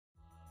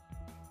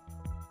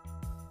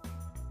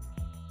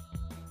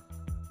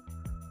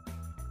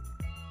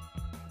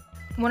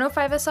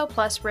105SL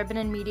Plus ribbon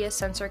and media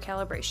sensor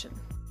calibration.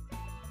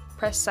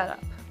 Press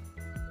Setup.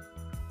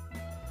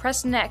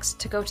 Press Next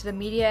to go to the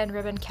Media and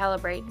Ribbon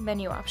Calibrate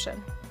menu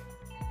option.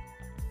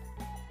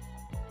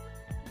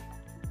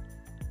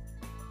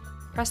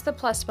 Press the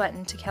plus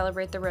button to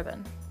calibrate the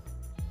ribbon.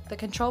 The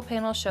control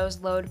panel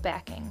shows load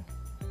backing.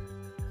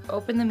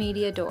 Open the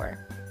media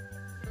door.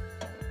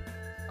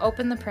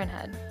 Open the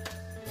printhead.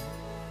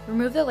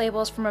 Remove the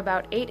labels from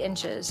about 8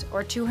 inches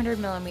or 200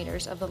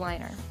 millimeters of the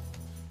liner.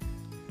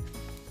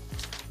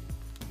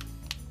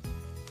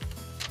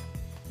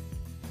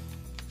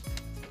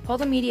 Pull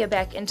the media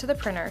back into the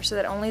printer so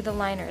that only the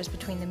liner is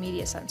between the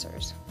media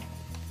sensors.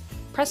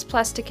 Press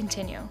plus to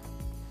continue.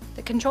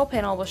 The control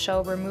panel will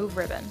show Remove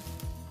Ribbon.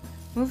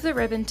 Move the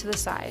ribbon to the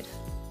side.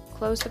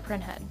 Close the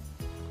printhead.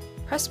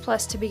 Press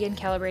plus to begin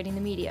calibrating the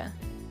media.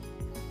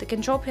 The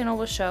control panel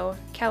will show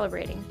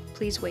Calibrating.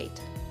 Please wait.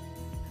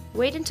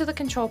 Wait until the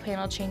control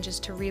panel changes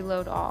to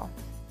Reload All.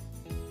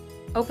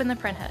 Open the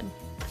printhead.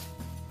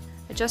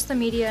 Adjust the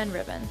media and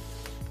ribbon.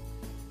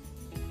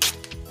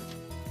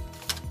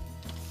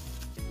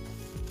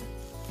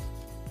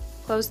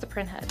 Close the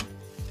printhead.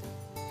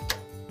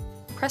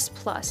 Press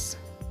plus.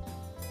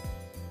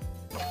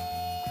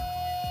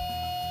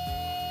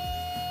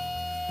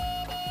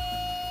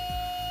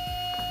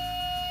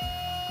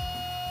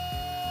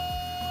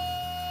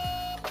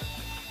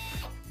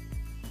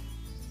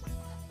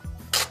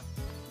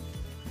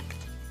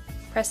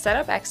 Press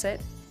Setup Exit,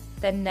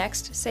 then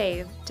Next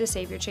Save to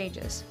save your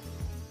changes.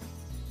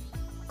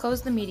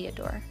 Close the media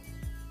door.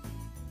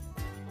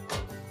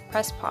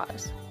 Press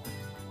Pause.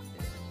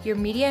 Your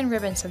media and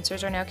ribbon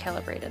sensors are now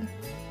calibrated.